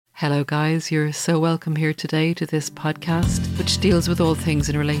Hello, guys. You're so welcome here today to this podcast, which deals with all things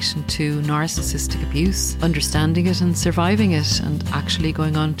in relation to narcissistic abuse, understanding it and surviving it, and actually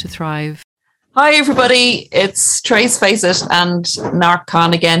going on to thrive. Hi, everybody. It's Trace Face It and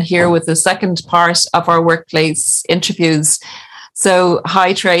Narcon again here with the second part of our workplace interviews. So,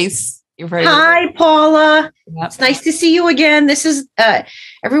 hi, Trace. Hi, Paula. Yep. It's nice to see you again. This is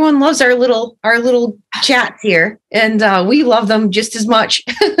everyone loves our little chats here, and we love them just as much.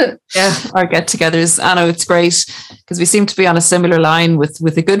 Yeah, our get-togethers. I know it's great because we seem to be on a similar line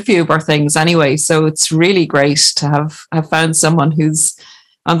with a good few of our things anyway. So it's really great to have found someone who's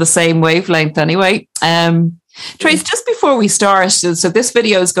on the same wavelength anyway. Trace, just before we start, so this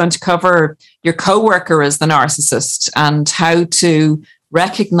video is going to cover your coworker as the narcissist and how to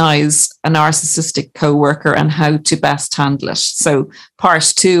recognize a narcissistic coworker and how to best handle it. So part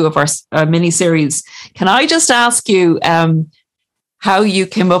 2 of our mini series. Can I just ask you how you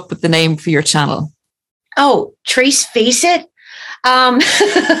came up with the name for your channel? Oh, Trace Face It.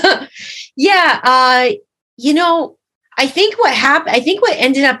 Yeah. I think what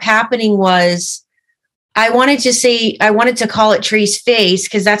ended up happening was I wanted to call it Trace Face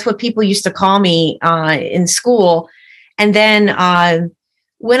because that's what people used to call me in school. And then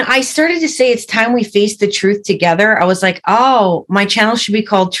when I started to say it's time we face the truth together, I was like, oh, my channel should be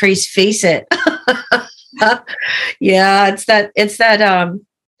called Trace Face It. Yeah, it's that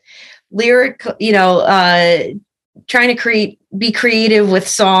lyric, trying to be creative with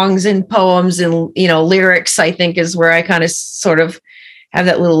songs and poems and, lyrics, I think is where I kind of sort of have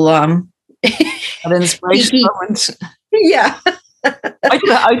that little an inspiration moment. Yeah.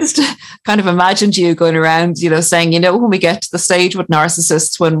 I just kind of imagined you going around, saying, when we get to the stage with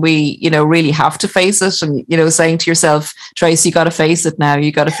narcissists, when we, really have to face it and, saying to yourself, Trace, you got to face it now.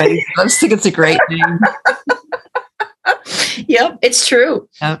 You got to face it. I just think it's a great name. Yep, it's true.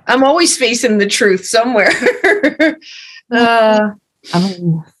 Yep. I'm always facing the truth somewhere. I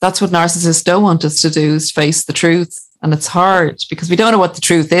mean, that's what narcissists don't want us to do is face the truth. And it's hard because we don't know what the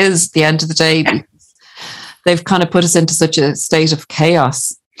truth is at the end of the day. Yeah. They've kind of put us into such a state of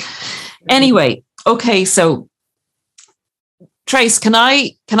chaos. Anyway, okay, so Trace, can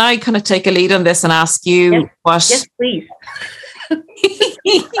I kind of take a lead on this and ask you what? Yes, please.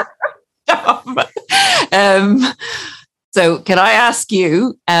 So can I ask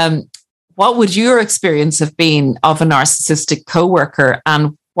you, what would your experience have been of a narcissistic coworker,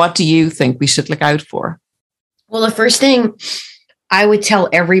 and what do you think we should look out for? Well, the first thing I would tell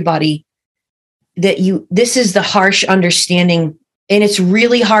everybody that this is the harsh understanding, and it's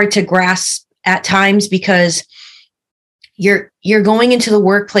really hard to grasp at times because you're going into the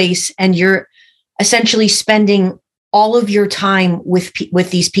workplace and you're essentially spending all of your time with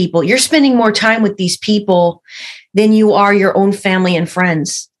these people. You're spending more time with these people than you are your own family and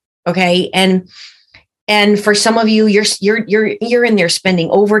friends. Okay. And for some of you, you're in there spending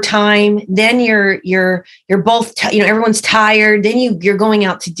overtime. Then you're both, everyone's tired. Then you're going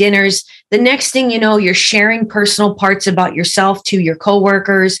out to dinners. The next thing you know, you're sharing personal parts about yourself to your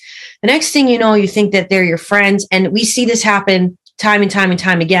coworkers. The next thing you know, you think that they're your friends. And we see this happen time and time and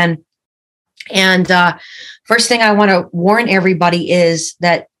time again. And first thing I want to warn everybody is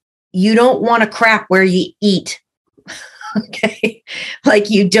that you don't want to crap where you eat. Okay. Like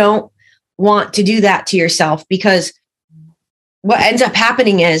you don't want to do that to yourself, because what ends up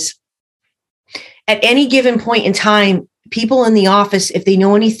happening is at any given point in time, people in the office, if they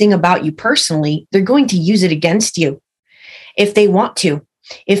know anything about you personally, they're going to use it against you if they want to,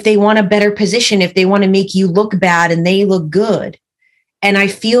 if they want a better position, if they want to make you look bad and they look good. And I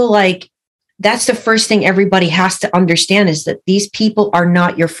feel like that's the first thing everybody has to understand is that these people are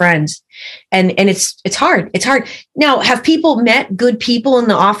not your friends. And it's hard. It's hard. Now, have people met good people in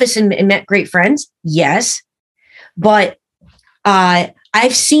the office and met great friends? Yes. But I've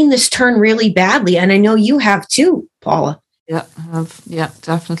seen this turn really badly. And I know you have too, Paula. Yeah, I have. Yeah,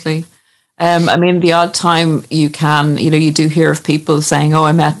 definitely. I mean, the odd time you can, you do hear of people saying, oh,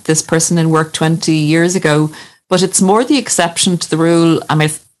 I met this person in work 20 years ago, but it's more the exception to the rule. I mean,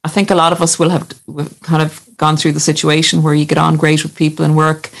 I think a lot of us will have kind of gone through the situation where you get on great with people in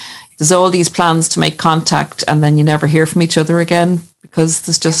work. There's all these plans to make contact and then you never hear from each other again because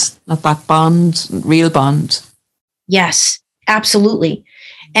there's just not that real bond. Yes, absolutely.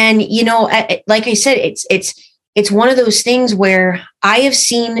 And, like I said, it's one of those things where I have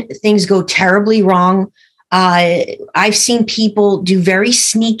seen things go terribly wrong. I've seen people do very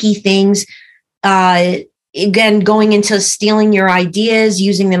sneaky things. Again, going into stealing your ideas,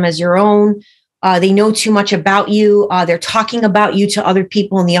 using them as your own. They know too much about you. They're talking about you to other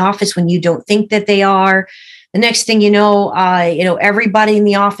people in the office when you don't think that they are. The next thing everybody in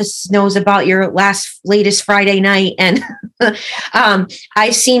the office knows about your latest Friday night. And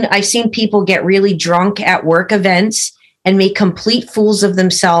I've seen people get really drunk at work events and make complete fools of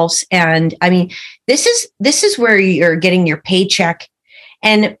themselves. And I mean, this is where you're getting your paycheck.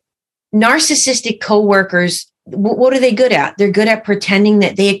 And narcissistic coworkers, what are they good at? They're good at pretending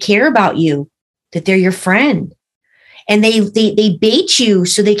that they care about you, that they're your friend. And they bait you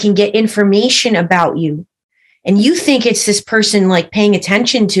so they can get information about you. And you think it's this person like paying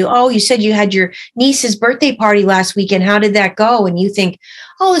attention to, oh, you said you had your niece's birthday party last weekend. How did that go? And you think,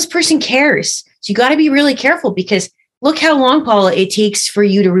 oh, this person cares. So you got to be really careful, because look how long, Paula, it takes for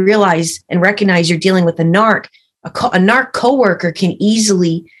you to realize and recognize you're dealing with a narc. A narc coworker can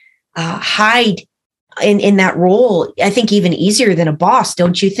easily hide in that role. I think even easier than a boss,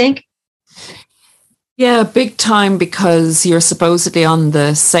 don't you think? Yeah, big time, because you're supposedly on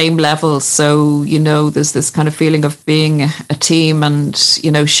the same level. So, there's this kind of feeling of being a team and,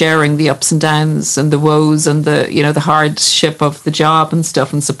 sharing the ups and downs and the woes and the hardship of the job and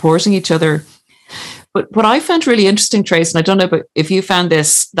stuff, and supporting each other. But what I found really interesting, Trace, and I don't know if you found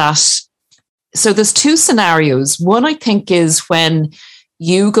this, so there's two scenarios. One, I think, is when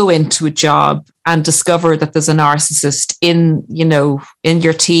you go into a job and discover that there's a narcissist in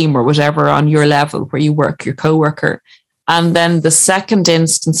your team or whatever, on your level where you work, your coworker. And then the second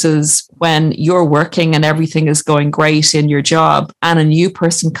instance is when you're working and everything is going great in your job, and a new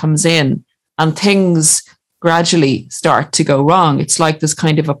person comes in and things gradually start to go wrong. It's like this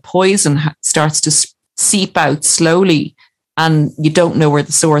kind of a poison starts to seep out slowly, and you don't know where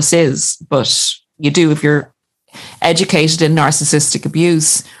the source is, but you do if you're educated in narcissistic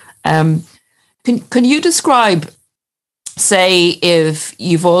abuse. Can you describe, say, if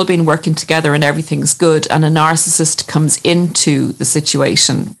you've all been working together and everything's good and a narcissist comes into the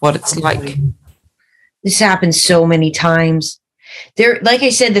situation, what it's like? This happens so many times. They're, like I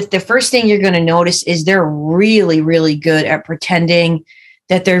said, the first thing you're going to notice is they're really, really good at pretending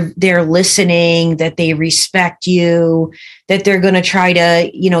that they're listening, that they respect you, that they're going to try to,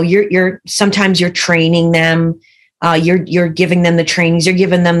 you're sometimes you're training them. You're giving them the trainings, you're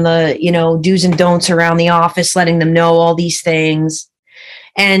giving them the, do's and don'ts around the office, letting them know all these things.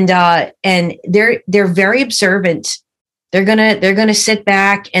 And they're very observant. They're going to sit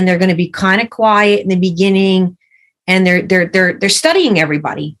back and they're going to be kind of quiet in the beginning. And they're studying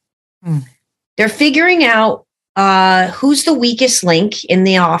everybody. They're figuring out who's the weakest link in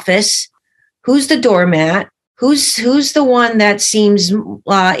the office, who's the doormat, who's the one that seems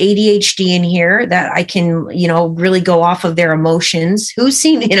ADHD in here, that I can, really go off of their emotions. Who's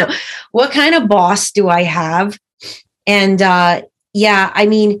seen, what kind of boss do I have? And I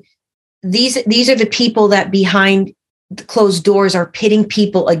mean, these are the people that behind the closed doors are pitting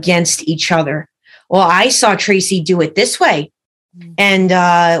people against each other. Well, I saw Tracy do it this way. And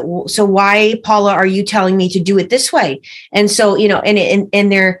so why, Paula, are you telling me to do it this way? And so, and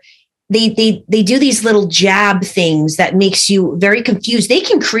they do these little jab things that makes you very confused. They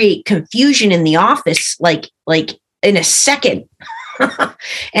can create confusion in the office, like in a second,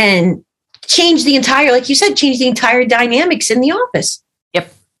 and change the entire, like you said, change the entire dynamics in the office.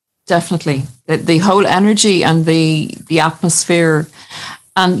 Yep, definitely. The whole energy and the atmosphere.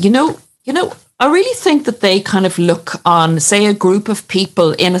 And, I really think that they kind of look on, say, a group of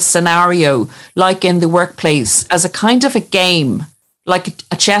people in a scenario, like in the workplace, as a kind of a game, like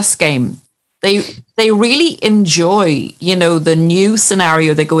a chess game. They really enjoy, the new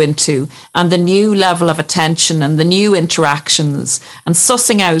scenario they go into and the new level of attention and the new interactions and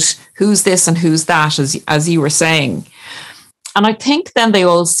sussing out who's this and who's that, as you were saying. And I think then they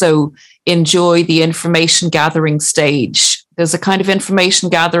also enjoy the information gathering stage. There's a kind of information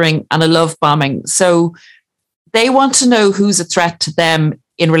gathering and a love bombing. So they want to know who's a threat to them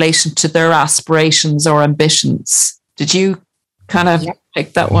in relation to their aspirations or ambitions. Did you kind of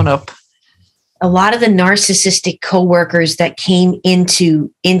pick that one up? A lot of the narcissistic coworkers that came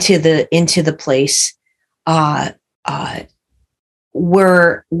into the place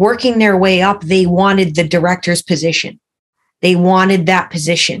were working their way up. They wanted the director's position. They wanted that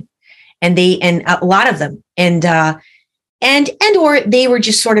position, and a lot of them, and or they were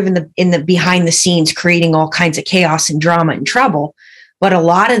just sort of in the behind the scenes, creating all kinds of chaos and drama and trouble. But a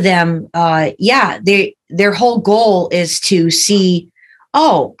lot of them, their whole goal is to see,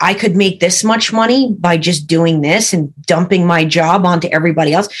 oh, I could make this much money by just doing this and dumping my job onto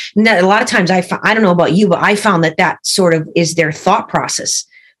everybody else. And a lot of times I don't know about you, but I found that sort of is their thought process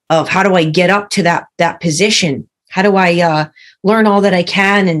of, how do I get up to that position? How do I learn all that I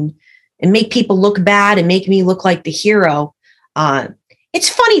can and make people look bad and make me look like the hero? it's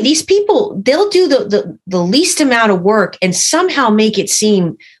funny. These people, they'll do the least amount of work and somehow make it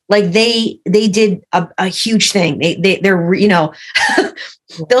seem like they did a huge thing. They're, you know,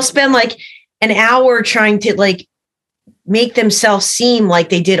 they'll spend like an hour trying to like make themselves seem like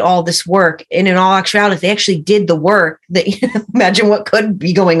they did all this work. And in all actuality, if they actually did the work, that imagine what could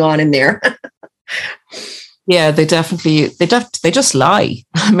be going on in there. Yeah, they just lie.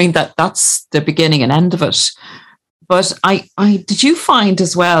 I mean, that's the beginning and end of it. But I did you find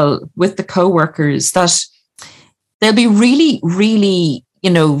as well with the coworkers that they'll be really, really, you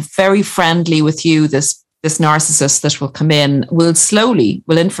know, very friendly with you, this narcissist that will come in, will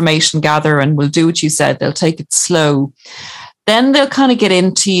information gather and will do what you said. They'll take it slow. Then they'll kind of get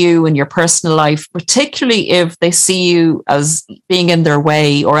into you and your personal life, particularly if they see you as being in their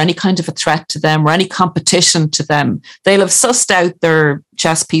way or any kind of a threat to them or any competition to them. They'll have sussed out their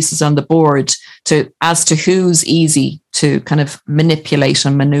chess pieces on the board as to who's easy to kind of manipulate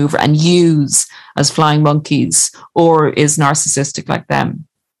and maneuver and use as flying monkeys or is narcissistic like them.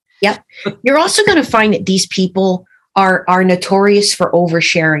 Yep. You're also going to find that these people are notorious for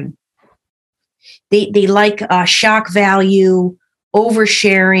oversharing. They like shock value,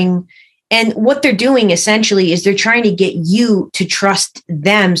 oversharing. And what they're doing essentially is they're trying to get you to trust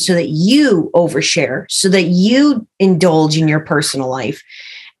them so that you overshare, so that you indulge in your personal life.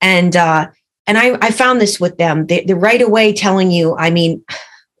 And I found this with them. They're right away telling you, I mean,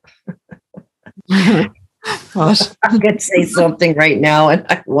 What? I'm going to say something right now and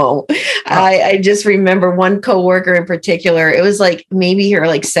I won't. I just remember one coworker in particular. It was like maybe her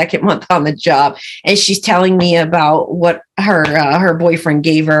like second month on the job. And she's telling me about what her boyfriend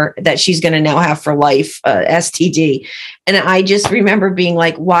gave her that she's going to now have for life, STD. And I just remember being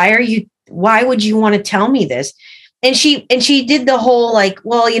like, why would you want to tell me this? And she did the whole like,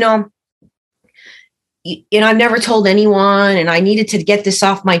 well, you know, I've never told anyone and I needed to get this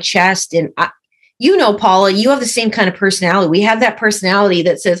off my chest. And you know, Paula, you have the same kind of personality. We have that personality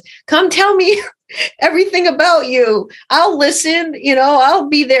that says, come tell me everything about you. I'll listen, you know, I'll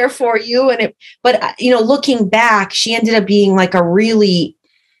be there for you. But you know, looking back, she ended up being like a really,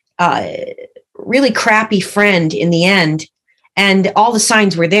 really crappy friend in the end. And all the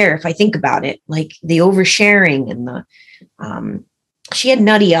signs were there. If I think about it, like the oversharing and she had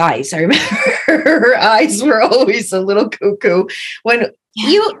nutty eyes. I remember her eyes were always a little cuckoo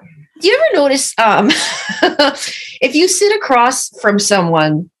do you ever notice if you sit across from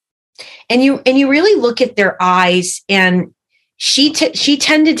someone and you really look at their eyes, and she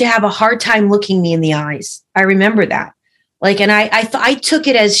tended to have a hard time looking me in the eyes. I remember that. Like, and I took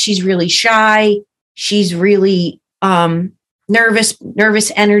it as she's really shy. She's really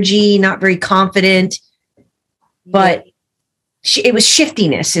nervous energy, not very confident, but it was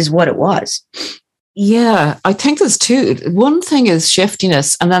shiftiness is what it was. Yeah, I think there's two. One thing is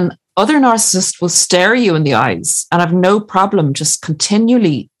shiftiness, and then other narcissists will stare you in the eyes and have no problem just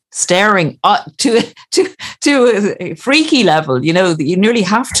continually staring to a freaky level. You know, you nearly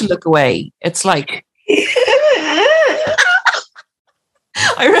have to look away. It's like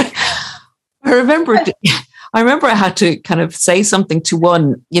I remember I had to kind of say something to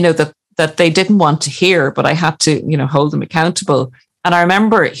one, you know, that they didn't want to hear, but I had to, you know, hold them accountable. And I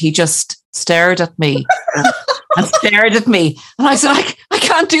remember he just stared at me and stared at me. And I said, I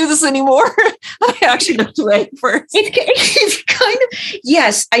can't do this anymore. I actually looked away first. It's kind of,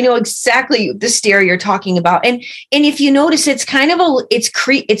 yes, I know exactly the stare you're talking about. And if you notice, it's kind of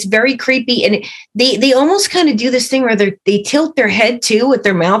it's very creepy. And they almost kind of do this thing where they tilt their head too with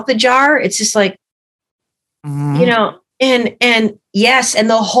their mouth ajar. It's just like, you know, and yes, and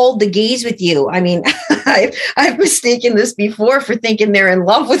they'll hold the gaze with you. I mean, I've mistaken this before for thinking they're in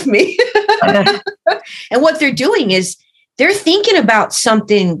love with me. And what they're doing is they're thinking about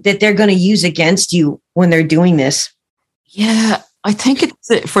something that they're going to use against you when they're doing this. Yeah, I think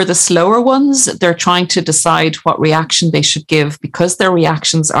it's for the slower ones, they're trying to decide what reaction they should give because their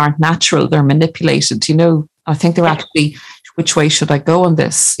reactions aren't natural. They're manipulated. You know, I think they're actually, which way should I go on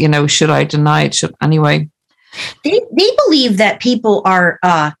this? You know, should I deny it? Anyway. They believe that people are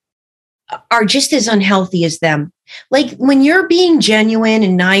just as unhealthy as them. Like when you're being genuine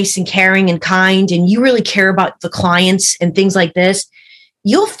and nice and caring and kind, and you really care about the clients and things like this,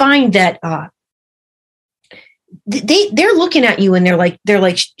 you'll find that they're looking at you and they're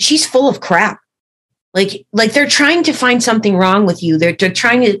like, she's full of crap. Like they're trying to find something wrong with you. They're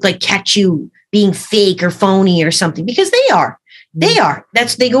trying to like catch you being fake or phony or something, because they are. They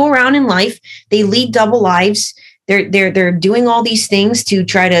go around in life. They lead double lives. They're doing all these things to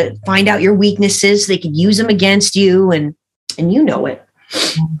try to find out your weaknesses. They could use them against you, and you know it.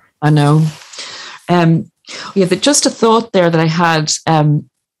 I know. Yeah, just a thought there that I had.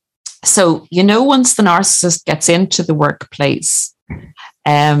 So, once the narcissist gets into the workplace,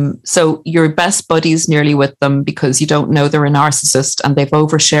 so your best buddies nearly with them because you don't know they're a narcissist and they've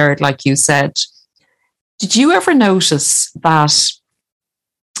overshared, like you said. Did you ever notice that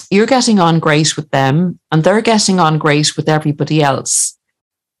you're getting on great with them and they're getting on great with everybody else?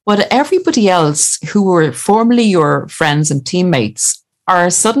 But everybody else who were formerly your friends and teammates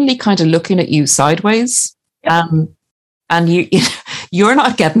are suddenly kind of looking at you sideways. Yep. And you're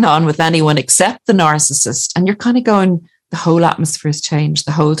not getting on with anyone except the narcissist. And you're kind of going, the whole atmosphere has changed.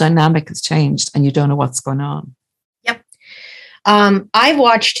 The whole dynamic has changed and you don't know what's going on. Yep. I've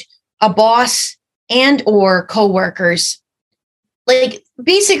watched a boss and or coworkers. Like,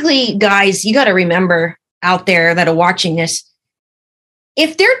 basically, guys, you got to remember out there that are watching this,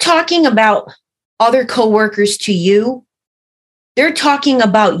 if they're talking about other coworkers to you, they're talking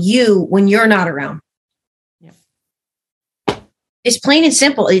about you when you're not around. Yep. It's plain and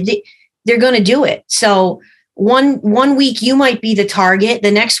simple. They're going to do it. So one week you might be the target.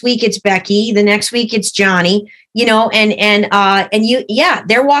 The next week it's Becky. The next week it's Johnny. And you,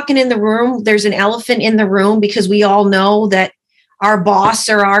 they're walking in the room. There's an elephant in the room because we all know that our boss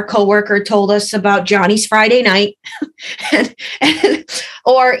or our coworker told us about Johnny's Friday night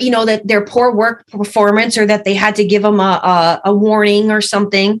or, that their poor work performance or that they had to give them a warning or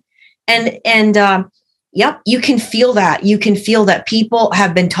something. Yep, you can feel that. You can feel that people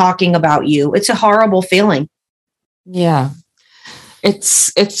have been talking about you. It's a horrible feeling. Yeah.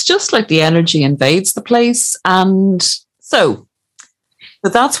 It's just like the energy invades the place. And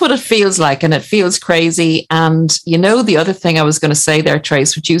but that's what it feels like, and it feels crazy. And the other thing I was going to say there,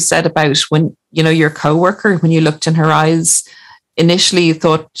 Trace, what you said about when your coworker, when you looked in her eyes, initially you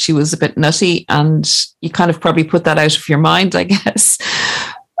thought she was a bit nutty, and you kind of probably put that out of your mind, I guess.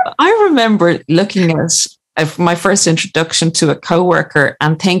 I remember looking at my first introduction to a coworker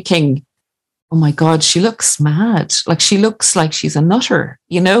and thinking, oh my God, she looks mad. Like, she looks like she's a nutter,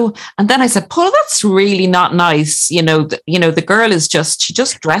 And then I said, Paul, that's really not nice. The girl she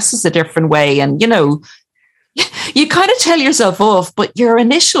just dresses a different way. And, you kind of tell yourself off, but your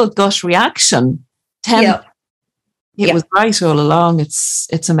initial gut reaction, it was right all along.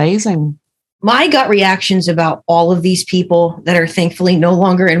 It's amazing. My gut reactions about all of these people that are thankfully no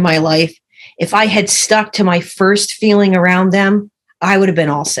longer in my life, if I had stuck to my first feeling around them, I would have been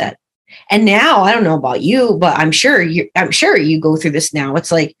all set. And now, I don't know about you, but I'm sure you go through this now.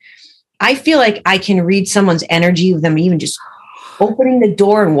 It's like, I feel like I can read someone's energy with them even just opening the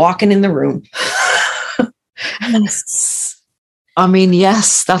door and walking in the room. Yes. I mean,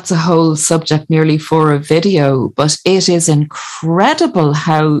 yes, that's a whole subject nearly for a video, but it is incredible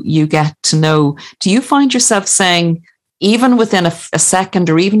how you get to know. Do you find yourself saying, even within a second,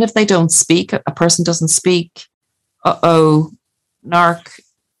 or even if they don't speak, a person doesn't speak, narc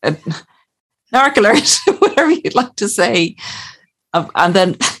alert, whatever you'd like to say. And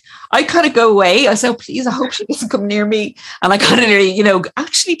then I kind of go away. I say, oh, please, I hope she doesn't come near me. And I kind of nearly,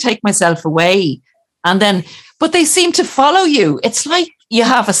 actually take myself away. And then, but they seem to follow you. It's like you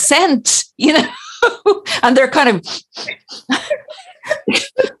have a scent, and they're kind of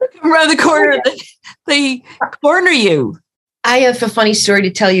around the corner. They corner you. I have a funny story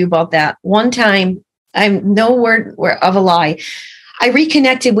to tell you about that. One time, I'm no word of a lie, I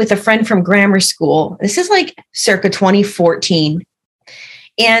reconnected with a friend from grammar school. This is like circa 2014.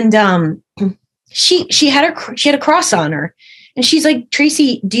 And she had a cross on her. And she's like,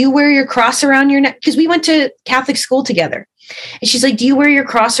 Tracy, do you wear your cross around your neck? Because we went to Catholic school together. And she's like, do you wear your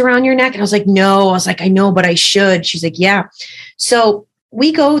cross around your neck? And I was like, no. I was like, I know, but I should. She's like, yeah. So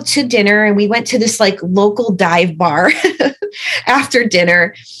we go to dinner and we went to this like local dive bar after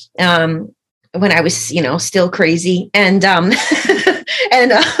dinner. When I was, still crazy and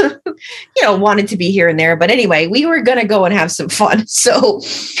wanted to be here and there. But anyway, we were going to go and have some fun. So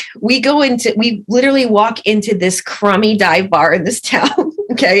we literally walk into this crummy dive bar in this town.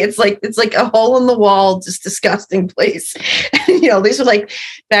 Okay. It's like a hole in the wall, just disgusting place. These were like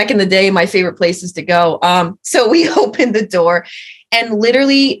back in the day, my favorite places to go. So we opened the door and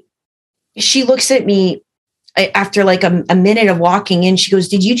literally she looks at me after like a minute of walking in. She goes,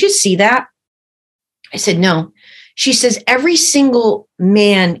 did you just see that? I said, no. She says, every single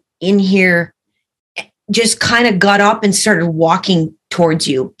man in here just kind of got up and started walking towards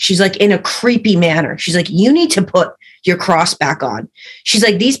you. She's like, in a creepy manner. She's like, you need to put your cross back on. She's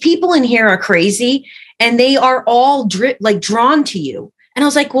like, these people in here are crazy and they are all drawn to you. And I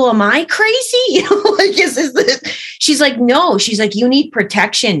was like, well, am I crazy? Is this? She's like, no. She's like, you need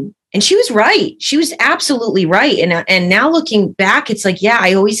protection. And she was right. She was absolutely right. And now looking back, it's like, yeah,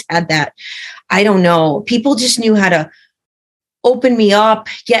 I always had that. I don't know. People just knew how to open me up,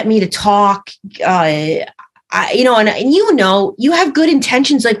 get me to talk. And you have good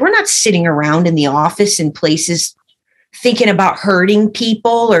intentions. Like, we're not sitting around in the office in places thinking about hurting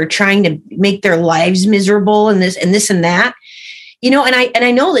people or trying to make their lives miserable and this and that, and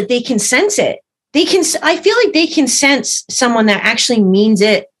I know that they can sense it. I feel like they can sense someone that actually means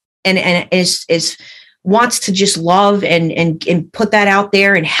it and is wants to just love and put that out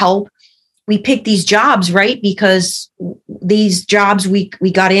there and help. We pick these jobs, right? Because these jobs we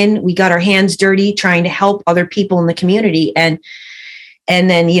got our hands dirty trying to help other people in the community. And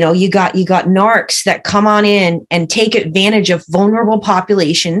then, you got narcs that come on in and take advantage of vulnerable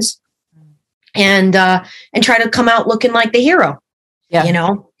populations and try to come out looking like the hero,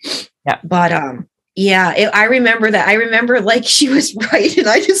 Yeah. But, I remember that. I remember, like, she was right. And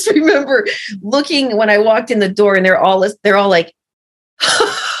I just remember looking when I walked in the door and they're all like,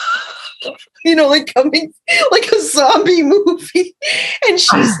 like coming like a zombie movie. And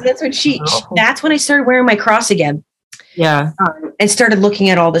that's when I started wearing my cross again. Yeah. And started looking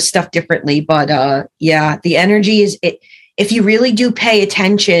at all this stuff differently. But the energy is it. If you really do pay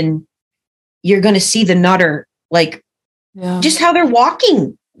attention, you're going to see the nutter, like just how they're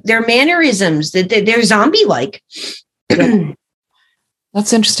walking, their mannerisms, that they're zombie-like.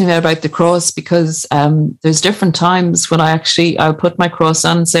 That's interesting about the cross, because there's different times when I'll put my cross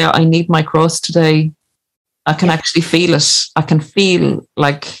on and say, I need my cross today. I can actually feel it. I can feel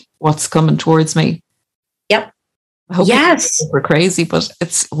like what's coming towards me. Yep. I hope we're crazy, but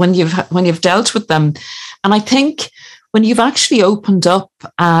it's when you've dealt with them. And I think when you've actually opened up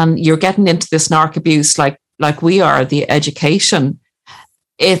and you're getting into this narc abuse, like we are, the education,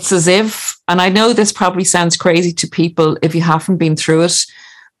 it's as if, and I know this probably sounds crazy to people if you haven't been through it,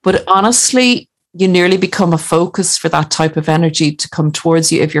 but honestly, you nearly become a focus for that type of energy to come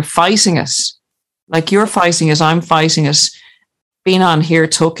towards you if you're fighting it. Like, you're fighting it, I'm fighting it, being on here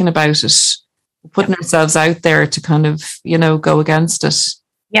talking about it, putting ourselves out there to kind of, go against it.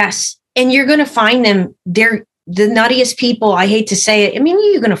 Yes. And you're going to find them. They're the nuttiest people. I hate to say it. I mean,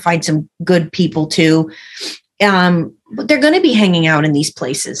 you're going to find some good people too. But they're going to be hanging out in these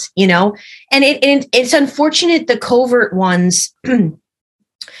places, and it's unfortunate. The covert ones,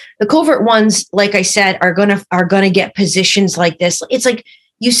 like I said, are going to get positions like this. It's like,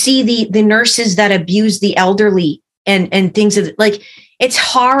 you see the nurses that abuse the elderly and things like, it's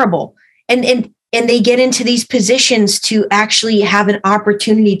horrible. And they get into these positions to actually have an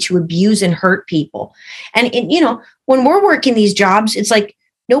opportunity to abuse and hurt people. And when we're working these jobs, it's like,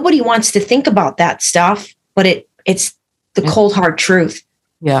 nobody wants to think about that stuff, but it's the cold hard truth.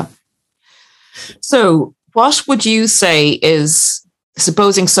 Yeah. So what would you say is,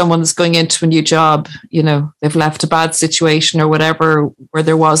 supposing someone's going into a new job, they've left a bad situation or whatever, where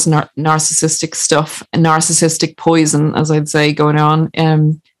there was narcissistic stuff and narcissistic poison, as I'd say, going on.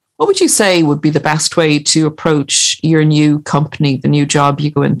 What would you say would be the best way to approach your new company, the new job you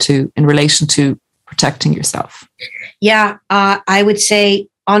go into, in relation to protecting yourself? Yeah, I would say,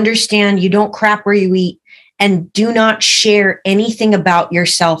 understand you don't crap where you eat, and do not share anything about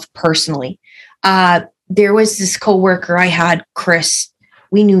yourself personally. There was this coworker I had, Chris.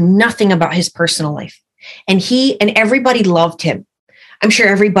 We knew nothing about his personal life, and everybody loved him. I'm sure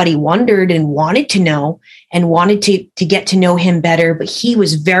everybody wondered and wanted to know and wanted to get to know him better, but he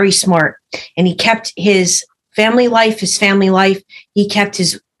was very smart, and he kept his family life. He kept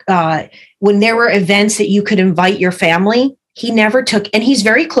his, when there were events that you could invite your family, he never took, and he's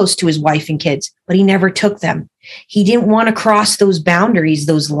very close to his wife and kids, but he never took them. He didn't want to cross those boundaries,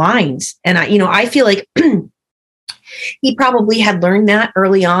 those lines. And I feel like he probably had learned that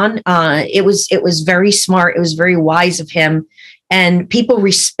early on. It was very smart. It was very wise of him, and people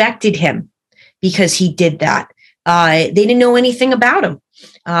respected him because he did that. They didn't know anything about him.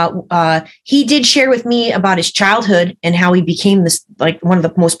 He did share with me about his childhood and how he became this, like, one of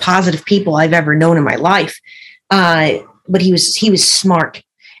the most positive people I've ever known in my life. But he was smart.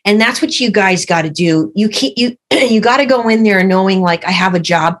 And that's what you guys got to do. You got to go in there knowing, like, I have a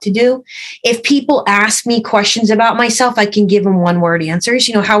job to do. If people ask me questions about myself, I can give them one word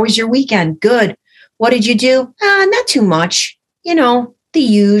answers. How was your weekend? Good. What did you do? Not too much. The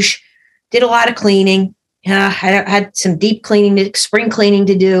usual. Did a lot of cleaning. I had some deep cleaning, spring cleaning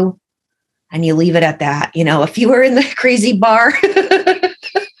to do. And you leave it at that. If you were in the crazy bar,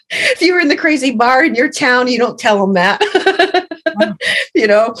 in your town, you don't tell them that.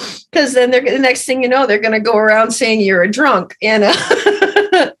 Because then the next thing you know, they're going to go around saying you're a drunk,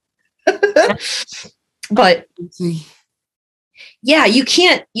 But yeah, you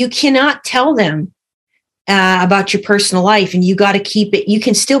cannot tell them about your personal life, and you got to keep it. You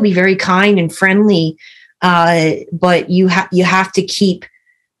can still be very kind and friendly, but you have to keep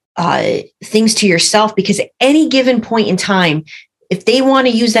things to yourself, because at any given point in time, if they want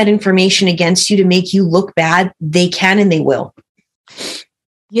to use that information against you to make you look bad, they can and they will.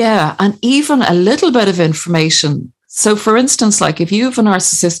 Yeah. And even a little bit of information. So for instance, like if you have a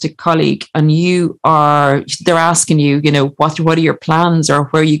narcissistic colleague and they're asking you, what are your plans, or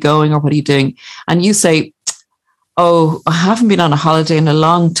where are you going, or what are you doing? And you say, oh, I haven't been on a holiday in a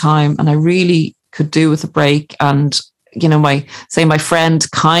long time and I really could do with a break. And, my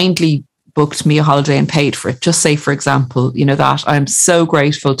friend kindly booked me a holiday and paid for it. Just say, for example, that I'm so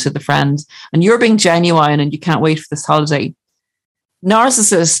grateful to the friend, and you're being genuine and you can't wait for this holiday.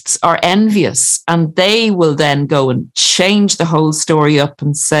 Narcissists are envious, and they will then go and change the whole story up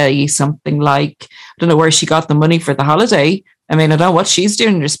and say something like, I don't know where she got the money for the holiday. I mean, I don't know what she's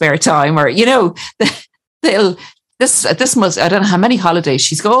doing in her spare time, or, this must, I don't know how many holidays.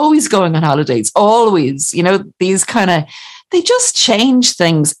 She's always going on holidays, always, these they just change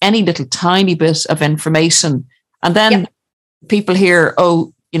things, any little tiny bit of information. And then people hear,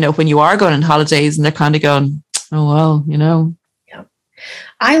 oh, when you are going on holidays, and they're kind of going, oh, well, Yeah.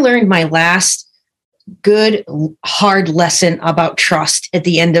 I learned my last good, hard lesson about trust at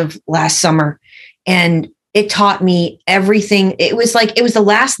the end of last summer. And it taught me everything. It was the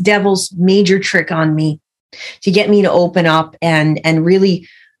last devil's major trick on me to get me to open up and really,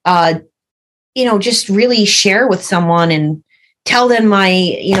 just really share with someone and tell them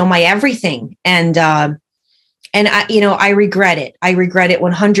my everything. And I regret it. I regret it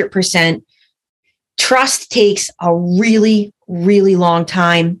 100%. Trust takes a really, really long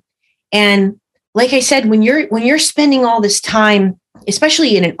time. And like I said, when you're spending all this time,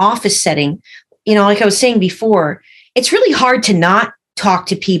 especially in an office setting, like I was saying before, it's really hard to not talk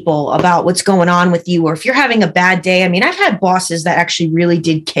to people about what's going on with you, or if you're having a bad day. I mean, I've had bosses that actually really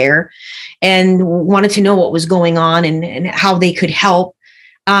did care and wanted to know what was going on and how they could help.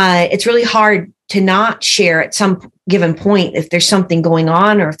 It's really hard to not share at some given point if there's something going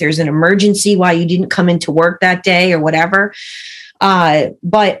on, or if there's an emergency why you didn't come into work that day or whatever.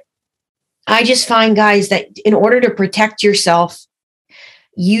 But I just find, guys, that in order to protect yourself,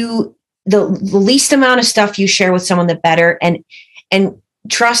 the least amount of stuff you share with someone, the better. And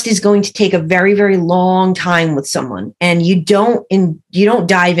trust is going to take a very, very long time with someone. And you don't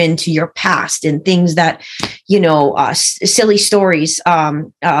dive into your past and things that, silly stories,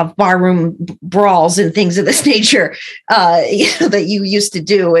 barroom brawls and things of this nature, that you used to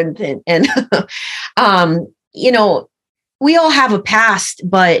do. And we all have a past,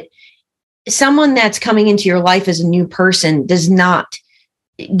 but someone that's coming into your life as a new person does not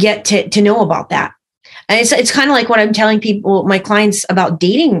get to know about that. And it's kind of like what I'm telling people, my clients, about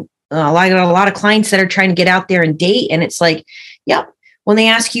dating. A lot of clients that are trying to get out there and date. And it's like, yep. When they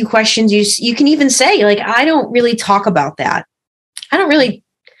ask you questions, you can even say, like, I don't really talk about that. I don't really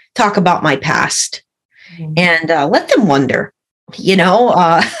talk about my past. Mm-hmm. And let them wonder,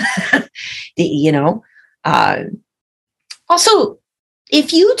 also,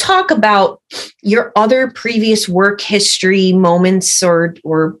 if you talk about your other previous work history moments or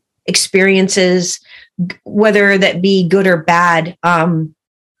experiences, whether that be good or bad,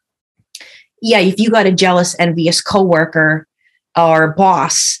 if you got a jealous, envious coworker or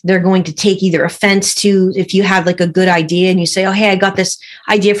boss, they're going to take either offense to, if you have like a good idea and you say, oh, hey, I got this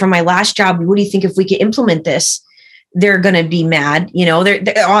idea from my last job. What do you think if we could implement this? They're going to be mad.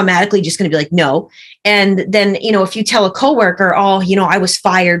 They're automatically just going to be like, no. And then, if you tell a coworker, oh, I was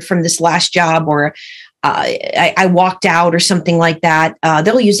fired from this last job, or I walked out or something like that,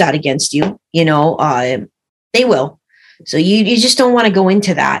 they'll use that against you. They will. So you just don't want to go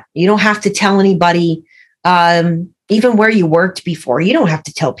into that. You don't have to tell anybody, even where you worked before. You don't have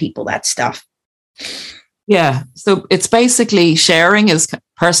to tell people that stuff. Yeah. So it's basically sharing as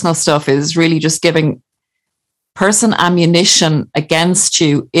personal stuff is really just giving person ammunition against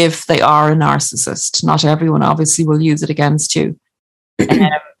you if they are a narcissist. Not everyone obviously will use it against you.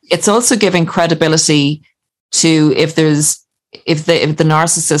 It's also giving credibility to if the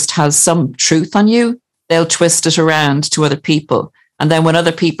narcissist has some truth on you, they'll twist it around to other people. And then when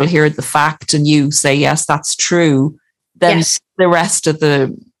other people hear the fact and you say, yes, that's true, then the rest of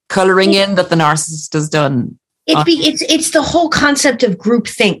the coloring in that the narcissist has done. It's the whole concept of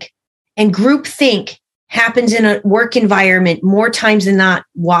groupthink. And groupthink happens in a work environment more times than not.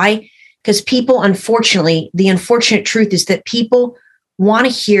 Why? Because people, unfortunately, the unfortunate truth is that people want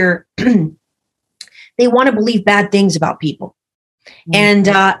to hear, they want to believe bad things about people. Mm-hmm.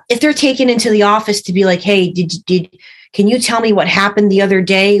 And if they're taken into the office to be like, hey, did can you tell me what happened the other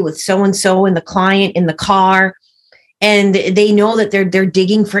day with so-and-so and the client in the car? And they know that they're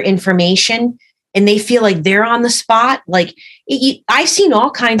digging for information and they feel like they're on the spot. Like I've seen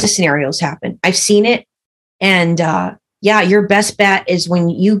all kinds of scenarios happen. I've seen it. And yeah, your best bet is when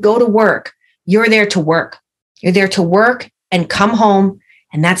you go to work, you're there to work. You're there to work and come home.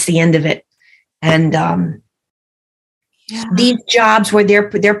 And that's the end of it. And these jobs where they're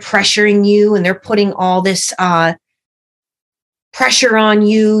pressuring you and they're putting all this pressure on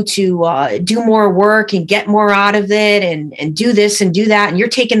you to do more work and get more out of it and do this and do that. And you're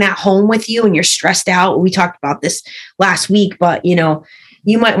taking that home with you and you're stressed out. We talked about this last week, but you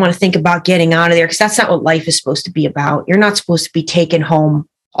might want to think about getting out of there because that's not what life is supposed to be about. You're not supposed to be taking home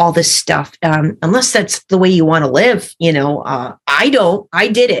all this stuff unless that's the way you want to live. I don't. I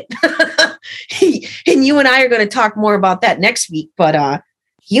did it. And you and I are going to talk more about that next week. But,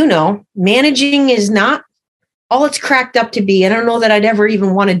 managing is not all it's cracked up to be. I don't know that I'd ever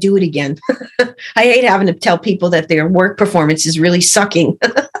even want to do it again. I hate having to tell people that their work performance is really sucking.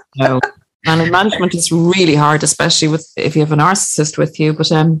 No. And management is really hard, especially if you have a narcissist with you. But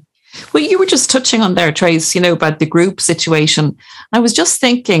well, you were just touching on there, Trace, about the group situation. I was just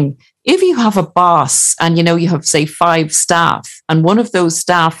thinking, if you have a boss and, you have, say, 5 staff and one of those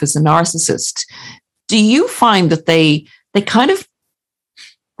staff is a narcissist, do you find that they kind of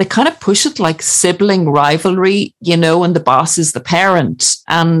push it like sibling rivalry, and the boss is the parent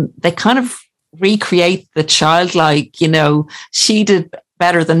and they kind of recreate the childlike, she did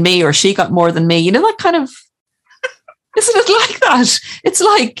better than me or she got more than me, that kind of, isn't it like that? It's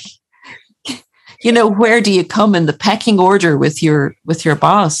like, where do you come in the pecking order with your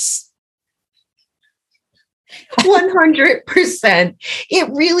boss? 100%. It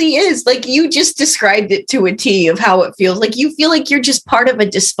really is. Like you just described it to a T of how it feels. Like you feel like you're just part of a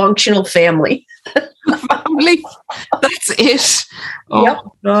dysfunctional family. Family. That's it. Oh, yep.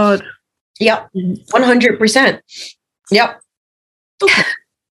 God. Yep. 100%. Yep. Okay.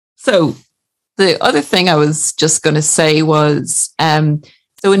 So the other thing I was just going to say was,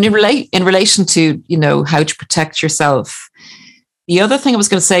 so in relation to, how to protect yourself, the other thing I was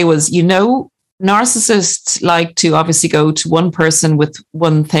going to say was, narcissists like to obviously go to one person with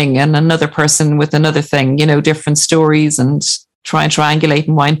one thing and another person with another thing, different stories and try and triangulate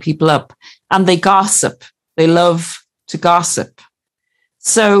and wind people up. And they gossip. They love to gossip.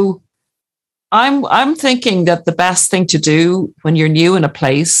 So I'm thinking that the best thing to do when you're new in a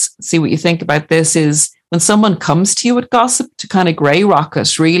place, see what you think about this, is when someone comes to you with gossip, to kind of grey rock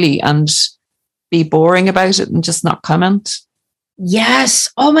it really and be boring about it and just not comment.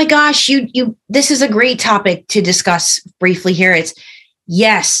 Yes. Oh my gosh. This is a great topic to discuss briefly here.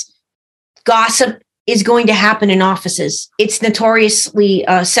 Yes, gossip is going to happen in offices. It's notoriously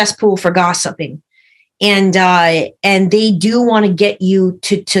a cesspool for gossiping. And they do want to get you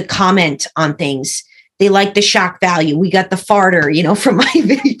to comment on things. They like the shock value. We got the farter, from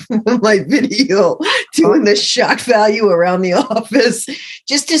my video doing the shock value around the office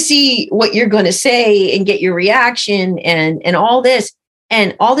just to see what you're going to say and get your reaction and all this.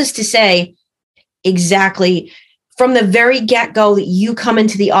 And all this to say, exactly from the very get-go that you come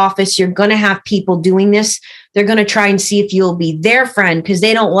into the office, you're going to have people doing this. They're going to try and see if you'll be their friend because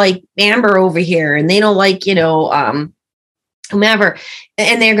they don't like Amber over here and they don't like, whomever,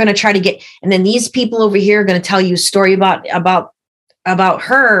 and they're going to try to get, and then these people over here are going to tell you a story about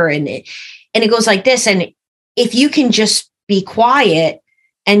her. And it goes like this. And if you can just be quiet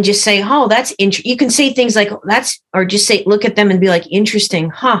and just say, oh, that's interesting. You can say things like or just say, look at them and be like, interesting.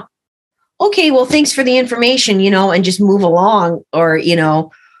 Huh. Okay. Well, thanks for the information, and just move along or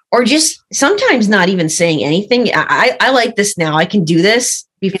just sometimes not even saying anything. I like this now. I can do this.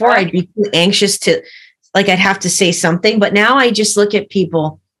 Before I'd be too anxious to, like I'd have to say something, but now I just look at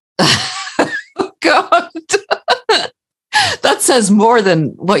people. Oh, God. That says more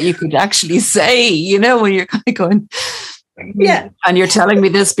than what you could actually say, when you're kind of going, yeah. And you're telling me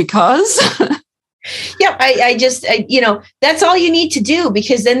this because? Yeah, I just, that's all you need to do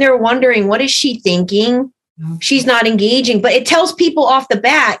because then they're wondering, what is she thinking? She's not engaging, but it tells people off the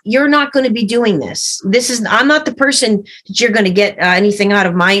bat, you're not going to be doing this. I'm not the person that you're going to get anything out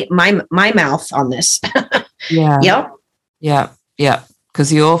of my mouth on this. Yeah. Yep. Yeah. Yeah.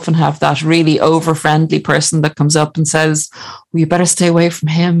 Because you often have that really over-friendly person that comes up and says, well, you better stay away from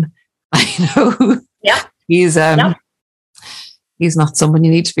him. Yeah. He's not someone you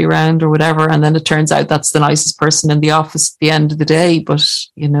need to be around or whatever. And then it turns out that's the nicest person in the office at the end of the day. But,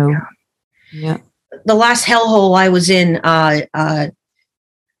 yeah. The last hellhole I was in,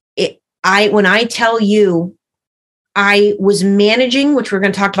 when I tell you I was managing, which we're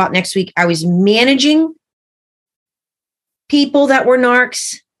going to talk about next week, I was managing people that were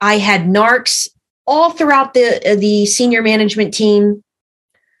narcs. I had narcs all throughout the senior management team,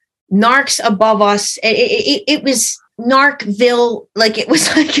 narcs above us. It was Narcville. Like, it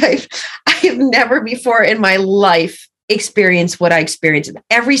was like I have never before in my life experienced what I experienced. In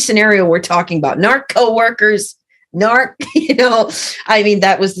every scenario we're talking about, narc coworkers, narc, I mean,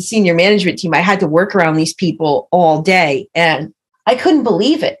 that was the senior management team. I had to work around these people all day, and I couldn't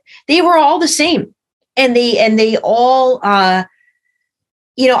believe it. They were all the same. And they all, I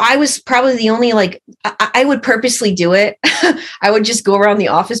was probably the only, like, I would purposely do it. I would just go around the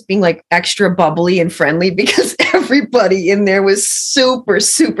office being like extra bubbly and friendly because everybody in there was super,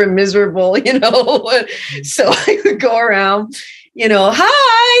 super miserable, So I would go around,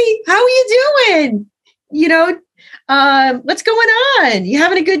 hi, how are you doing? What's going on? You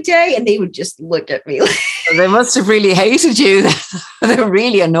having a good day? And they would just look at me. They must have really hated you. They were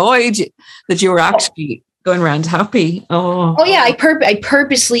really annoyed that you were actually going around happy. Oh yeah. I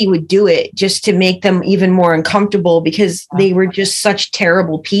purposely would do it just to make them even more uncomfortable because they were just such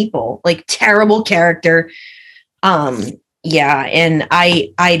terrible people, like terrible character. Yeah. And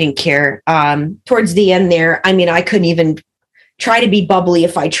I didn't care. Towards the end there, I mean, I couldn't even try to be bubbly.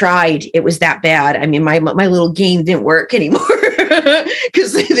 If I tried, it was that bad. I mean, my little game didn't work anymore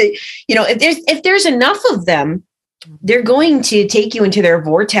because if there's enough of them, they're going to take you into their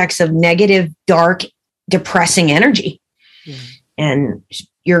vortex of negative, dark, depressing energy. Yeah. And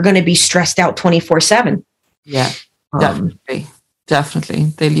you're going to be stressed out 24/7. Yeah, definitely.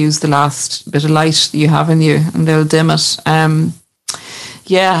 They'll use the last bit of light you have in you and they'll dim it.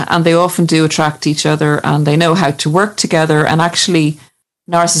 Yeah, and they often do attract each other and they know how to work together. And actually,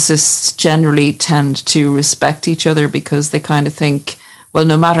 narcissists generally tend to respect each other because they kind of think, well,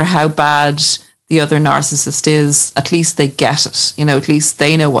 no matter how bad the other narcissist is, at least they get it. At least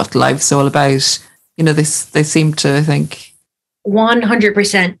they know what life's all about. They seem to think.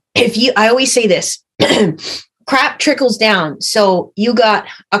 100%. I always say this, crap trickles down. So you got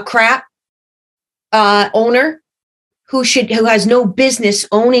a crap owner who has no business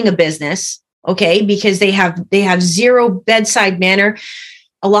owning a business, okay? Because they have zero bedside manner.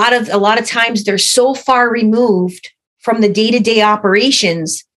 A lot of times they're so far removed from the day-to-day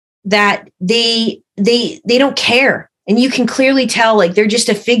operations that they don't care. And you can clearly tell, like, they're just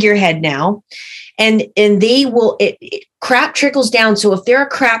a figurehead now. And they will, crap trickles down. So if they're a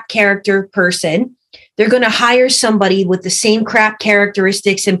crap character person, they're going to hire somebody with the same crap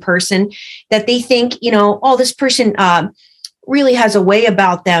characteristics in person that they think, this person really has a way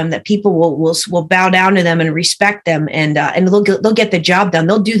about them that people will bow down to them and respect them, and they'll get the job done.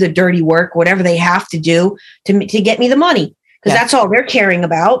 They'll do the dirty work, whatever they have to do to get me the money, because that's all they're caring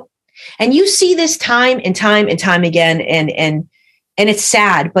about. And you see this time and time and time again, and it's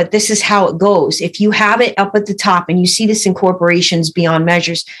sad, but this is how it goes. If you have it up at the top, and you see this in corporations beyond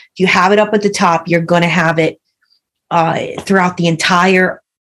measures, if you have it up at the top, you're going to have it throughout the entire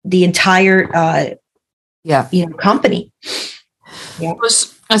company. Yeah.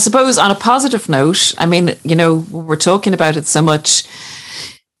 But I suppose on a positive note, I mean, we're talking about it so much.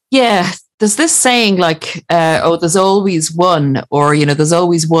 Yeah. There's this saying like, there's always one, or, there's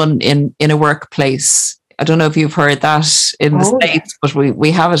always one in a workplace. I don't know if you've heard that in the States, but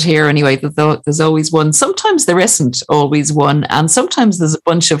we have it here anyway, that there's always one. Sometimes there isn't always one. And sometimes there's a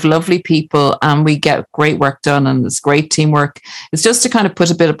bunch of lovely people and we get great work done and it's great teamwork. It's just to kind of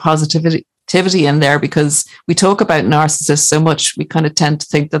put a bit of positivity in there, because we talk about narcissists so much. We kind of tend to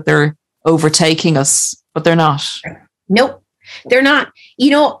think that they're overtaking us, but they're not. Nope, they're not.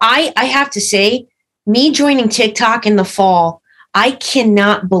 I have to say, me joining TikTok in the fall, I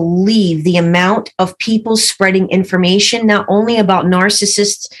cannot believe the amount of people spreading information, not only about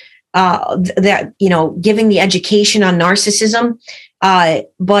narcissists, giving the education on narcissism,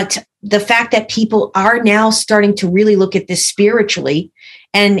 but the fact that people are now starting to really look at this spiritually.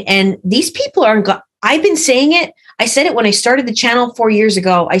 And these people I've been saying it. I said it when I started the channel 4 years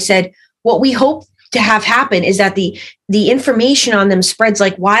ago. I said, what we hope to have happen is that the information on them spreads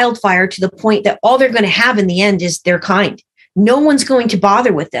like wildfire to the point that all they're going to have in the end is their kind. No one's going to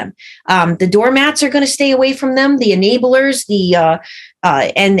bother with them. The doormats are going to stay away from them. The enablers, the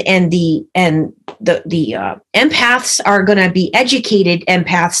empaths are going to be educated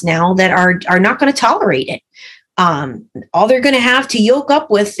empaths now that are not going to tolerate it. All they're going to have to yoke up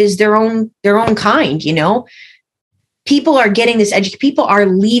with is their own kind. People are getting this people are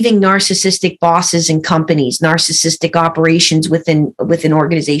leaving narcissistic bosses and companies, narcissistic operations within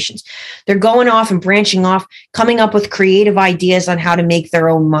organizations. They're going off and branching off, coming up with creative ideas on how to make their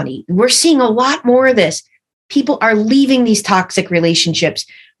own money. We're seeing a lot more of this. People are leaving these toxic relationships,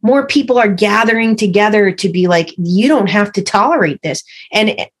 more people are gathering together to be like, you don't have to tolerate this.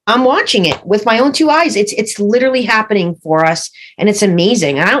 And I'm watching it with my own two eyes. It's literally happening for us. And it's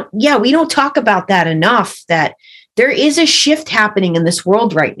amazing. We don't talk about that enough, that there is a shift happening in this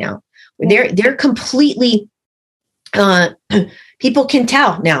world right now. They're completely, people can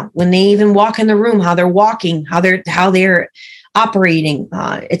tell now when they even walk in the room, how they're walking, how they're operating.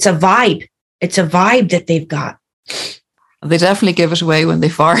 It's a vibe. It's a vibe that they've got. They definitely give it away when they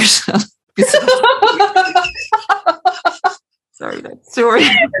fart. Sorry, that story.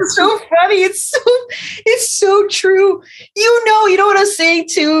 It's so funny. It's so true. You know what I was saying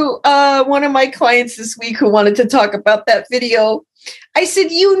to one of my clients this week who wanted to talk about that video. I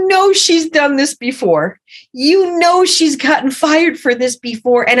said, she's done this before. She's gotten fired for this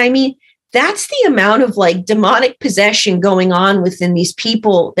before. And I mean, that's the amount of like demonic possession going on within these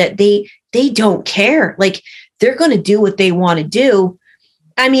people, that they don't care. Like, they're going to do what they want to do.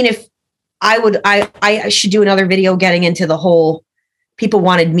 I mean, if I should do another video getting into the whole, people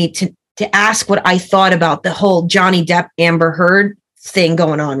wanted me to ask what I thought about the whole Johnny Depp Amber Heard thing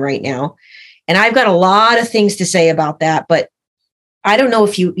going on right now. And I've got a lot of things to say about that, but I don't know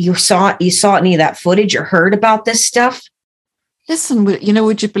if you saw any of that footage or heard about this stuff. Listen,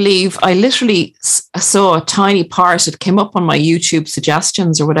 would you believe I literally saw a tiny part. It came up on my YouTube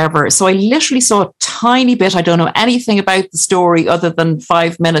suggestions or whatever. So I literally saw a tiny bit. I don't know anything about the story other than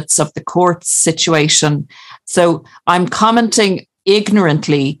 5 minutes of the court situation. So I'm commenting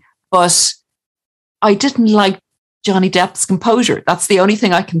ignorantly, but I didn't like Johnny Depp's composure. That's the only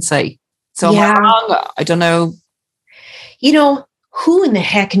thing I can say. So yeah. Am I wrong? I don't know. Who in the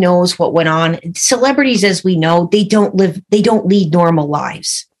heck knows what went on? Celebrities, as we know, they don't lead normal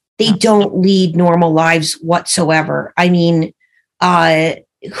lives. They don't lead normal lives whatsoever. I mean,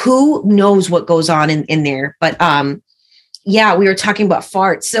 who knows what goes on in there? But we were talking about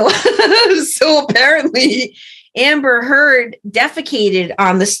farts. So apparently Amber Heard defecated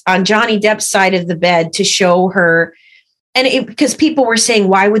on Johnny Depp's side of the bed to show her, and because people were saying,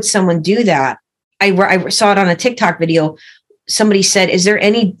 why would someone do that? I saw it on a TikTok video. Somebody said, is there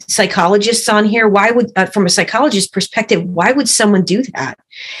any psychologists on here? Why would, from a psychologist perspective, why would someone do that?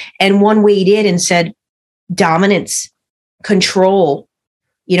 And one weighed in and said, dominance, control,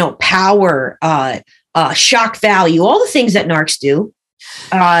 power, shock value, all the things that narcs do.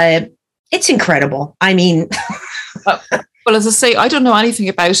 It's incredible. I mean, well, as I say, I don't know anything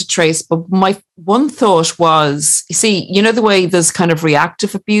about it, Trace, but my one thought was, you see, the way there's kind of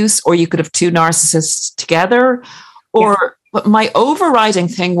reactive abuse, or you could have two narcissists together, or... But my overriding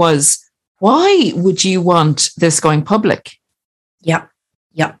thing was, why would you want this going public? Yep.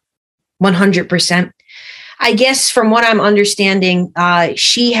 100%. I guess from what I'm understanding,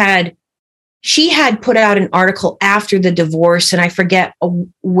 she had put out an article after the divorce, and I forget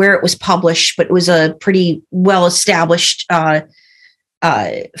where it was published, but it was a pretty well-established firm,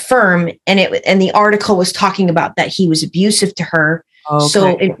 and the article was talking about that he was abusive to her. Okay.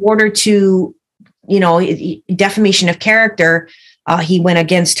 So in order to defamation of character, he went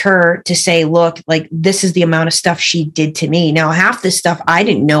against her to say, look, like, this is the amount of stuff she did to me. Now, half this stuff I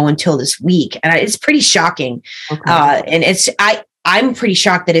didn't know until this week, and it's pretty shocking. Okay. And I'm pretty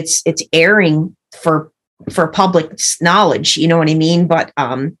shocked that it's airing for public knowledge. You know what I mean? But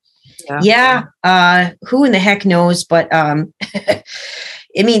who in the heck knows? But I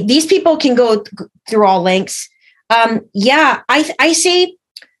mean, these people can go through all lengths. I say,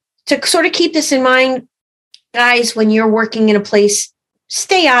 to sort of keep this in mind, guys, when you're working in a place,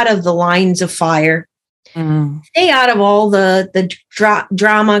 stay out of the lines of fire. Stay out of all the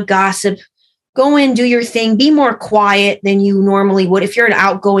drama, gossip. Go in, do your thing. Be more quiet than you normally would. If you're an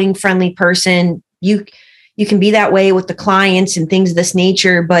outgoing, friendly person, you can be that way with the clients and things of this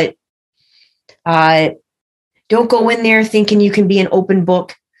nature. But don't go in there thinking you can be an open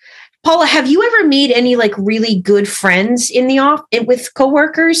book. Paula, have you ever made any like really good friends in the office with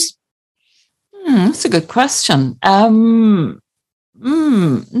coworkers? That's a good question. Not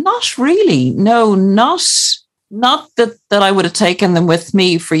really. No, not that I would have taken them with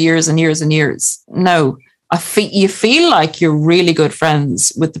me for years and years and years. No, you feel like you're really good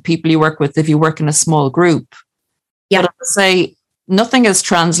friends with the people you work with if you work in a small group. Yeah, but I say nothing is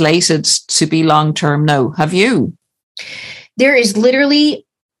translated to be long term. No, have you? There is literally,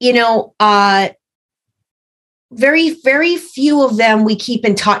 very, very few of them we keep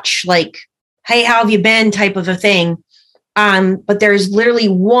in touch, like, hey, how have you been type of a thing. But there's literally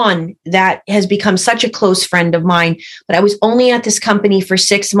one that has become such a close friend of mine. But I was only at this company for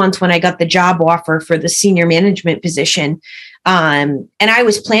 6 months when I got the job offer for the senior management position. And I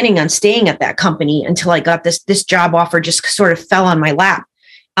was planning on staying at that company until I got this job offer just sort of fell on my lap.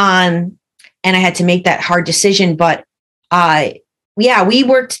 And I had to make that hard decision. But we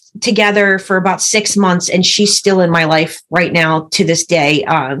worked together for about 6 months, and she's still in my life right now to this day.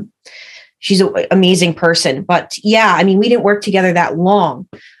 She's an amazing person. But yeah, I mean, we didn't work together that long.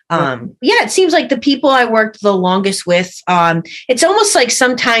 It seems like the people I worked the longest with, it's almost like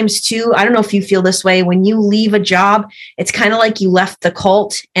sometimes too, I don't know if you feel this way, when you leave a job, it's kind of like you left the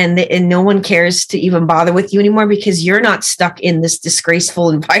cult and no one cares to even bother with you anymore because you're not stuck in this disgraceful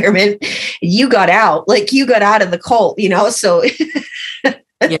environment. You got out of the cult, so.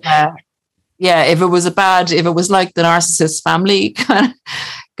 Yeah. Yeah. If it was like the Narcissist family kind of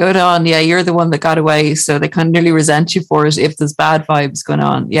going on, yeah, you're the one that got away. So they kind of nearly resent you for it if there's bad vibes going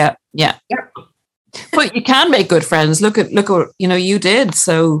on. Yeah. But you can make good friends. Look at what you did.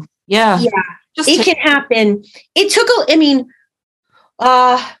 So yeah. It can happen. It took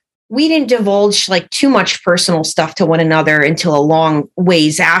we didn't divulge like too much personal stuff to one another until a long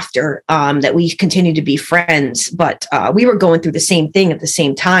ways after that we continued to be friends. But we were going through the same thing at the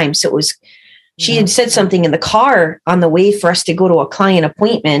same time. So it was. She had said something in the car on the way for us to go to a client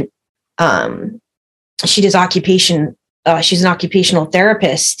appointment. She does occupation. She's an occupational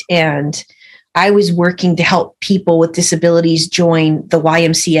therapist, and I was working to help people with disabilities join the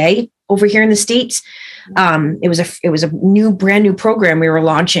YMCA over here in the States. It was a brand new program we were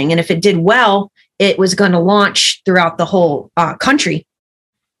launching, and if it did well, it was going to launch throughout the whole country.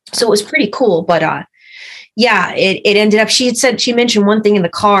 So it was pretty cool, but. It ended up, she mentioned one thing in the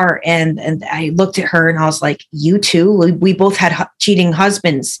car and I looked at her and I was like, you too? We both had cheating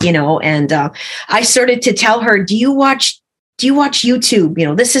husbands, and I started to tell her, do you watch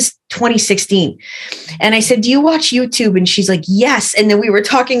YouTube? This is 2016. And I said, do you watch YouTube? And she's like, yes. And then we were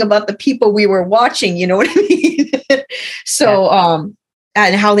talking about the people we were watching, you know what I mean? So,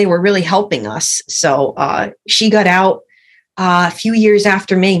 and how they were really helping us. So she got out. A few years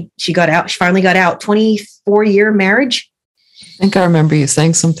after me, she got out. She finally got out. 24-year marriage. I think I remember you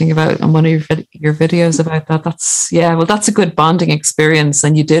saying something about on one of your videos about that. That's a good bonding experience,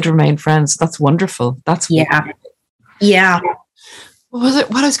 and you did remain friends. That's wonderful. Wonderful. Yeah. What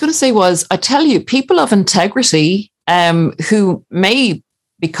I was going to say was, I tell you, people of integrity, who may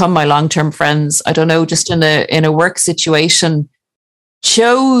become my long-term friends, I don't know, just in a work situation,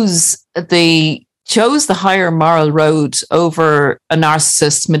 chose the higher moral road over a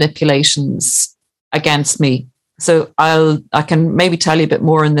narcissist's manipulations against me. So I can maybe tell you a bit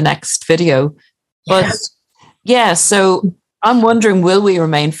more in the next video. But so I'm wondering, will we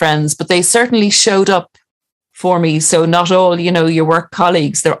remain friends? But they certainly showed up for me. So not all, your work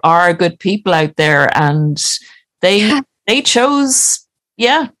colleagues, there are good people out there, and they chose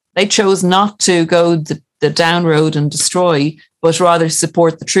not to go the down road and destroy, but rather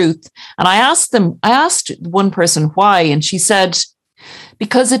support the truth. And I asked one person why, and she said,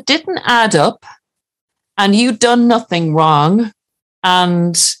 because it didn't add up and you'd done nothing wrong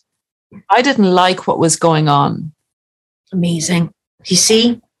and I didn't like what was going on. Amazing. You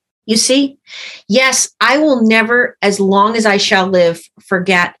see? Yes, I will never, as long as I shall live,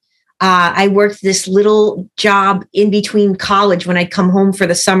 forget. I worked this little job in between college when I'd come home for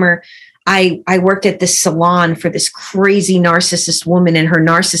the summer. I worked at this salon for this crazy narcissist woman and her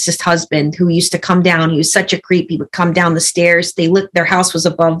narcissist husband who used to come down. He was such a creep. He would come down the stairs. Their house was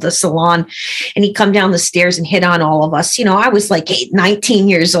above the salon, and he'd come down the stairs and hit on all of us. I was like 19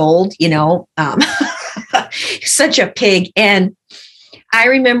 years old, such a pig. And I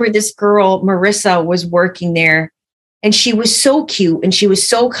remember this girl, Marissa, was working there, and she was so cute and she was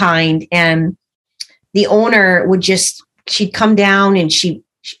so kind. And the owner she'd come down, and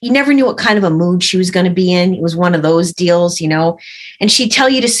you never knew what kind of a mood she was going to be in. It was one of those deals, and she'd tell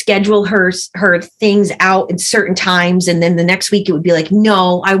you to schedule her things out at certain times. And then the next week it would be like,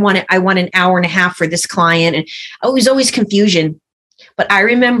 no, I want an hour and a half for this client. And it was always confusion. But I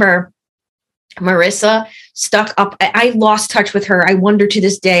remember Marissa stuck up. I lost touch with her. I wonder to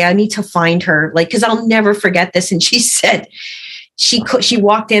this day, I need to find her, cause I'll never forget this. And she said, she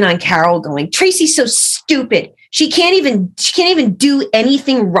walked in on Carol going, Tracy's so stupid. She can't even do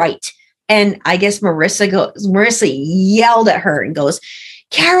anything right. And I guess Marissa yelled at her and goes,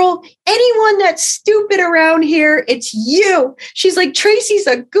 Carol, anyone that's stupid around here, it's you. She's like, Tracy's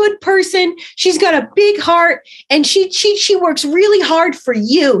a good person. She's got a big heart, and she works really hard for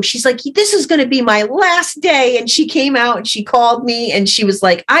you. She's like, this is going to be my last day. And she came out and she called me and she was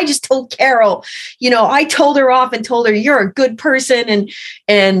like, I just told Carol, I told her off and told her you're a good person.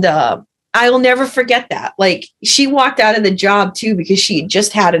 And I will never forget that. She walked out of the job too, because she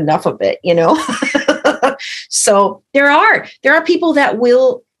just had enough of it, So there are people that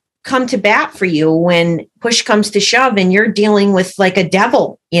will come to bat for you when push comes to shove and you're dealing with like a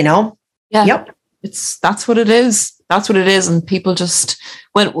devil, you know? Yeah. Yep. That's what it is. That's what it is. And people just,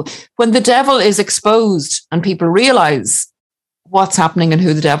 when the devil is exposed and people realize what's happening and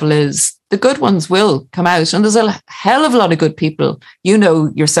who the devil is, the good ones will come out. And there's a hell of a lot of good people. You know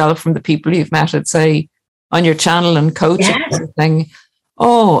yourself from the people you've met at, say, on your channel and coaching and everything.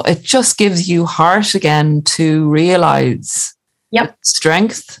 Oh, it just gives you heart again to realize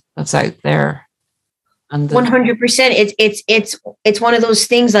strength that's out there. And 100%. It's one of those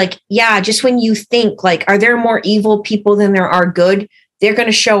things like, just when you think like, are there more evil people than there are good? They're going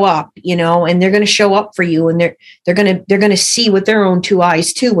to show up, you know, and they're going to show up for you, and they're going to see with their own two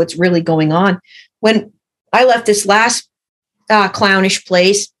eyes too what's really going on. When I left this last clownish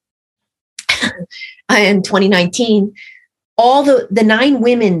place in 2019, all the 9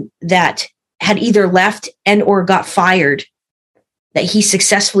 women that had either left and or got fired that he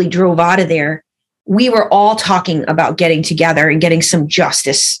successfully drove out of there, we were all talking about getting together and getting some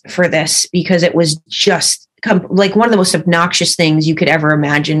justice for this, because it was just like one of the most obnoxious things you could ever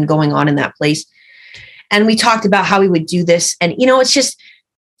imagine going on in that place. And we talked about how we would do this. And, you know, it's just,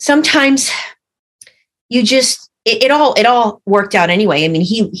 sometimes you just, it all worked out anyway. I mean,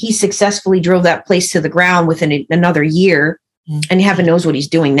 he successfully drove that place to the ground within another year, and heaven knows what he's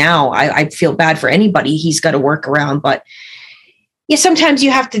doing now. I feel bad for anybody he's got to work around, but yeah, sometimes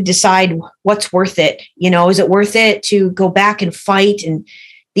you have to decide what's worth it. You know, is it worth it to go back and fight? And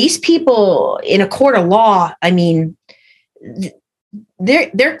these people in a court of law, I mean,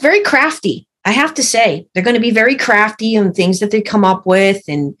 they're very crafty. I have to say, they're going to be very crafty on things that they come up with.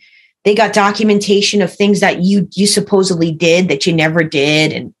 And they got documentation of things that you supposedly did that you never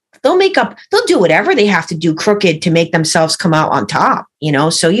did. And they'll do whatever they have to do crooked to make themselves come out on top, you know?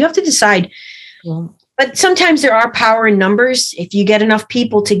 So you have to decide. Yeah. But sometimes there are power in numbers. If you get enough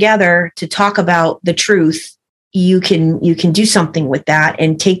people together to talk about the truth, you can do something with that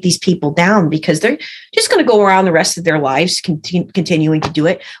and take these people down, because they're just going to go around the rest of their lives continuing to do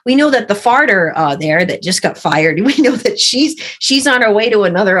it. We know that the farter there that just got fired, we know that she's on her way to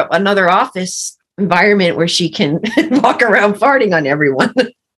another office environment where she can walk around farting on everyone.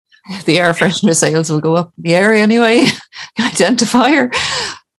 The air freshener sales will go up in the area anyway. Identifier.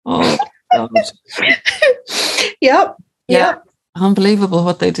 Oh, God. Yep. Unbelievable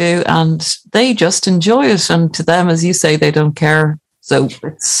what they do, and they just enjoy it. And to them, as you say, they don't care. So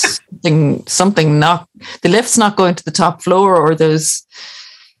it's something not, the lift's not going to the top floor, or there's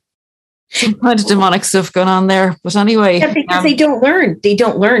some kind of demonic stuff going on there. But anyway, because they don't learn. They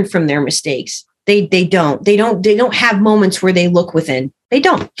don't learn from their mistakes. They don't have moments where they look within. They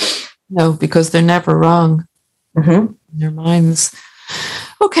don't. No, because they're never wrong in their minds.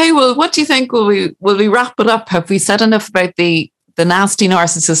 Okay, well, what do you think? Will we wrap it up? Have we said enough about the nasty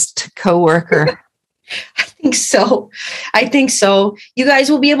narcissist coworker? I think so. You guys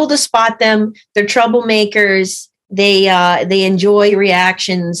will be able to spot them. They're troublemakers. They enjoy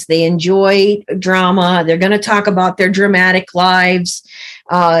reactions. They enjoy drama. They're going to talk about their dramatic lives.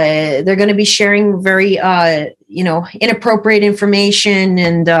 They're going to be sharing very inappropriate information,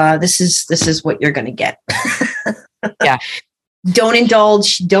 and this is what you're going to get. Yeah. Don't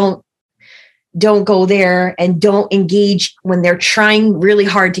indulge. Don't go there, and don't engage when they're trying really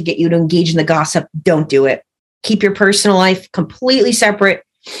hard to get you to engage in the gossip. Don't do it. Keep your personal life completely separate,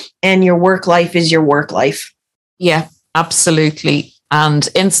 and your work life is your work life. Yeah, absolutely. And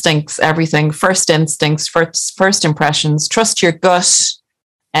instincts, everything. First instincts, first impressions. Trust your gut.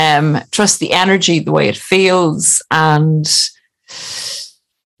 Trust the energy, the way it feels, and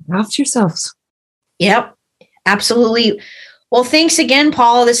trust yourselves. Yep, absolutely. Well, thanks again,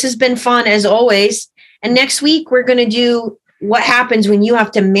 Paula. This has been fun as always. And next week, we're going to do what happens when you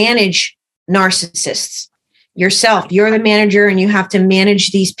have to manage narcissists yourself. You're the manager and you have to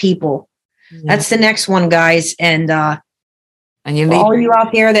manage these people. Yeah. That's the next one, guys. And all you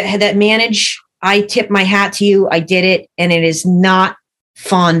out there that manage, I tip my hat to you. I did it, and it is not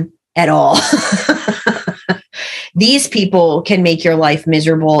fun at all. These people can make your life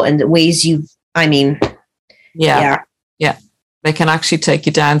miserable in the ways Yeah. They can actually take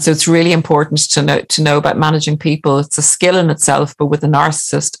you down. So it's really important to know about managing people. It's a skill in itself, but with a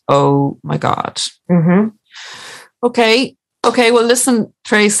narcissist, oh my God. Mm-hmm. Okay. Well, listen,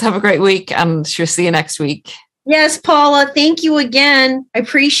 Trace, have a great week, and sure, see you next week. Yes, Paula. Thank you again. I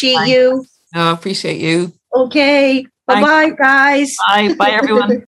appreciate you. No, I appreciate you. Okay. Bye-bye, guys. Bye, everyone.